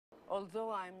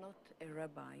Although I'm not a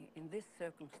rabbi, in these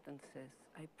circumstances,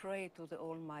 I pray to the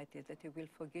Almighty that He will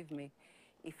forgive me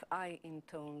if I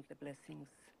intone the blessings.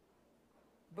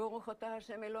 ברוך אתה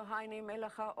השם אלוהיני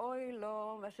מלך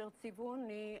העולם אשר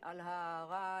ציווני על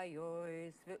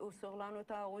הרעיוס ואוסור לנו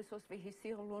את הארויסוס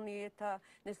והסיר לוני את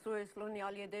הנשואס לוני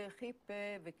על ידי חיפה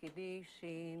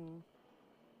וקידישין.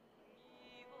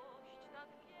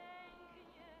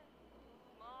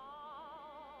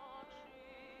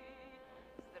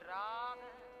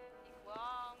 Zdradze i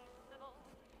kłamstwo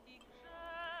i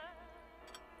grzech.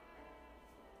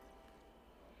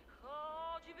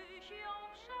 Choćbyś ją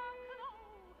przeklął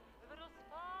w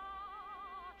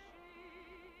rozpaczy,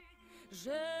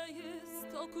 że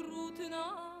jest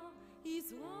okrutna i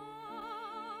zła.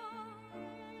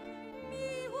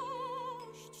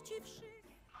 Miłość ci wszystko.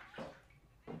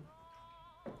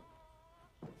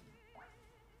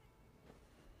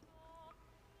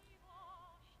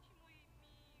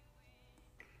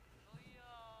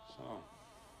 So,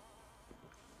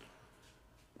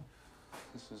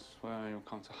 this is where you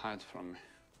come to hide from me.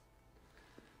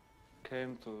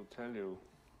 Came to tell you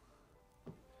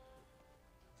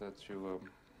that you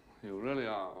really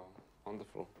are a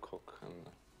wonderful cook and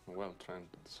a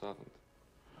well-trained servant.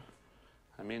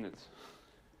 I mean it.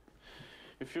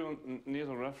 If you need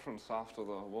a reference after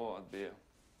the war, I'd be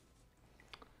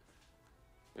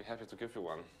happy to give you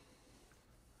one. It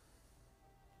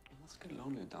must get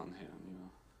lonely down here, and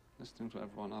you're listening to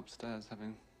everyone upstairs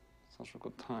having such a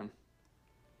good time.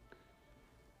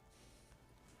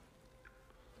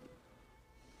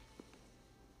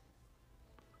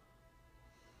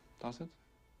 Does it?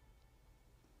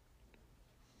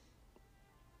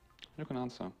 You can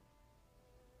answer.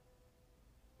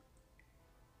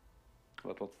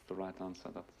 But what's the right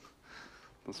answer?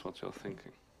 That's what you're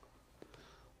thinking.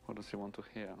 What does he want to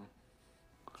hear?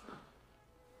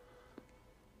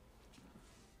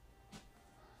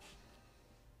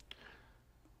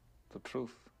 The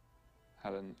truth,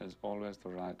 Helen, is always the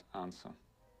right answer.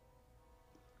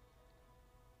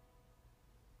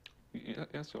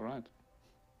 Yes, you're right.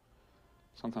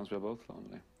 Sometimes we're both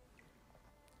lonely.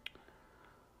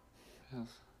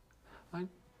 Yes. I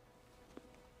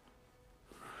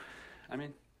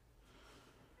mean,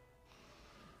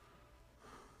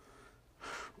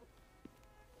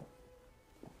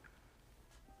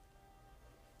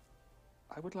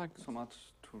 I would like so much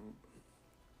to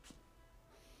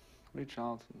reach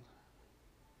out and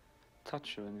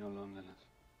touch you in your loneliness.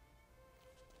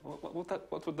 What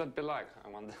would that be like, I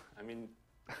wonder? I mean,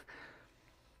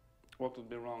 what would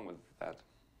be wrong with that?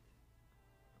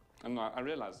 And I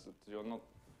realize that you're not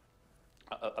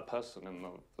a person in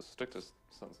the strictest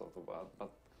sense of the word,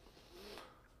 but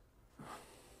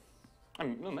I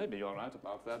mean, well, maybe you're right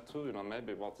about that too. You know,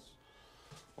 maybe what's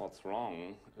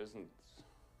wrong it's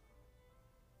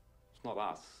not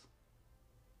us.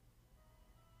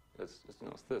 It's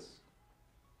this.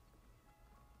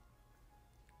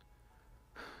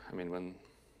 I mean, when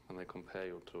they compare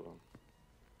you to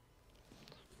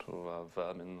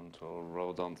vermin and to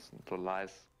rodents and to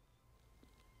lice,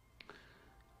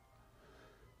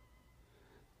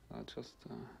 I just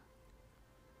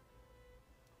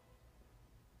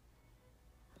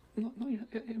no, you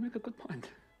make a good point.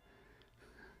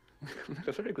 You make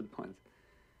a very good point.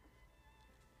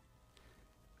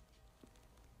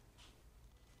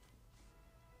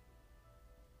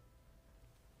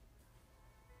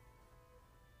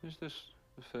 Is this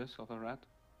the face of a rat?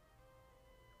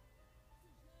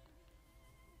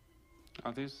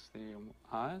 Are these the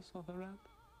eyes of a rat?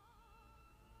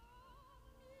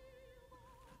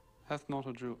 Hath not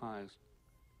a Jew eyes?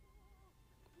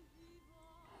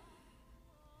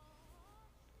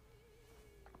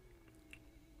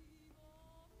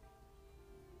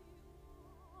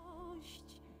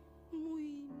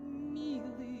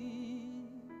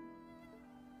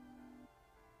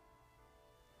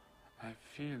 I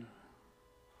feel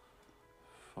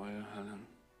for you, Helen.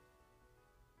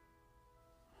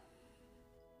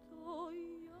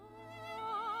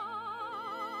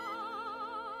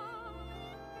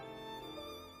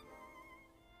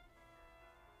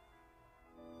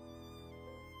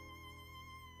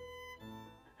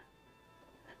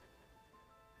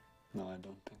 No, I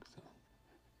don't think so.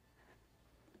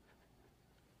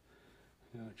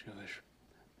 You're a Jewish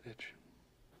bitch.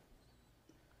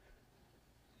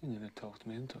 You nearly talked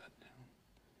me into it,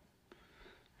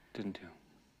 didn't you?